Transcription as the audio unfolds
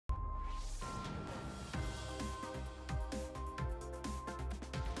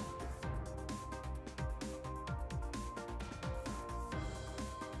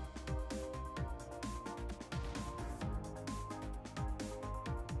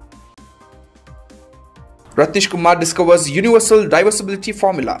Ratnesh Kumar discovers universal divisibility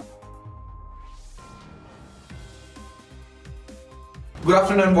formula. Good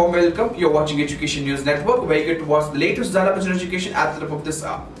afternoon and warm welcome. You're watching Education News Network, where you get to watch the latest data based education at the top of this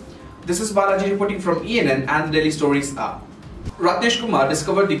hour. This is Balaji reporting from ENN, and the daily stories are: Ratnesh Kumar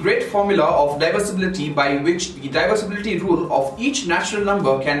discovered the great formula of divisibility, by which the divisibility rule of each natural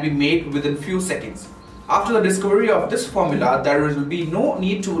number can be made within few seconds. After the discovery of this formula, there will be no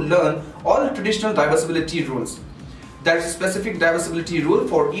need to learn all the traditional divisibility rules. There is a specific divisibility rule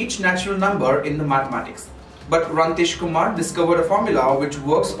for each natural number in the mathematics. But Ratnesh Kumar discovered a formula which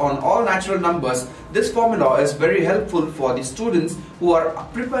works on all natural numbers. This formula is very helpful for the students who are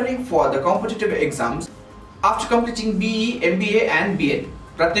preparing for the competitive exams. After completing BE, MBA and BEd,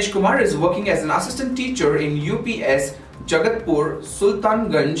 Ratnesh Kumar is working as an assistant teacher in UPS, Jagatpur,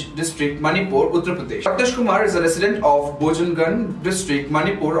 Sultanganj district, Manipur, Uttar Pradesh. Ratnesh Kumar is a resident of Bojanganj district,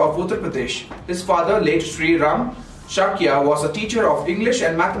 Manipur of Uttar Pradesh. His father, late Sri Ram Shakya, was a teacher of English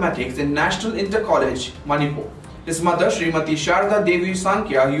and mathematics in National Inter College, Manipur. His mother, Srimati Sharda Devi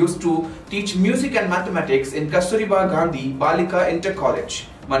Sankhya, used to teach music and mathematics in Kasturiba Gandhi Balika Inter College,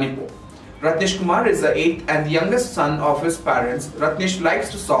 Manipur. Ratnesh Kumar is the eighth and the youngest son of his parents. Ratnesh likes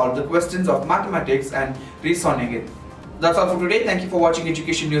to solve the questions of mathematics and reasoning it. That's all for today. Thank you for watching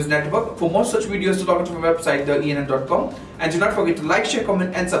Education News Network. For more such videos, log on to my website, theenn.com, and do not forget to like, share,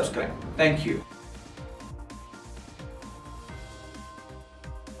 comment and subscribe. Thank you.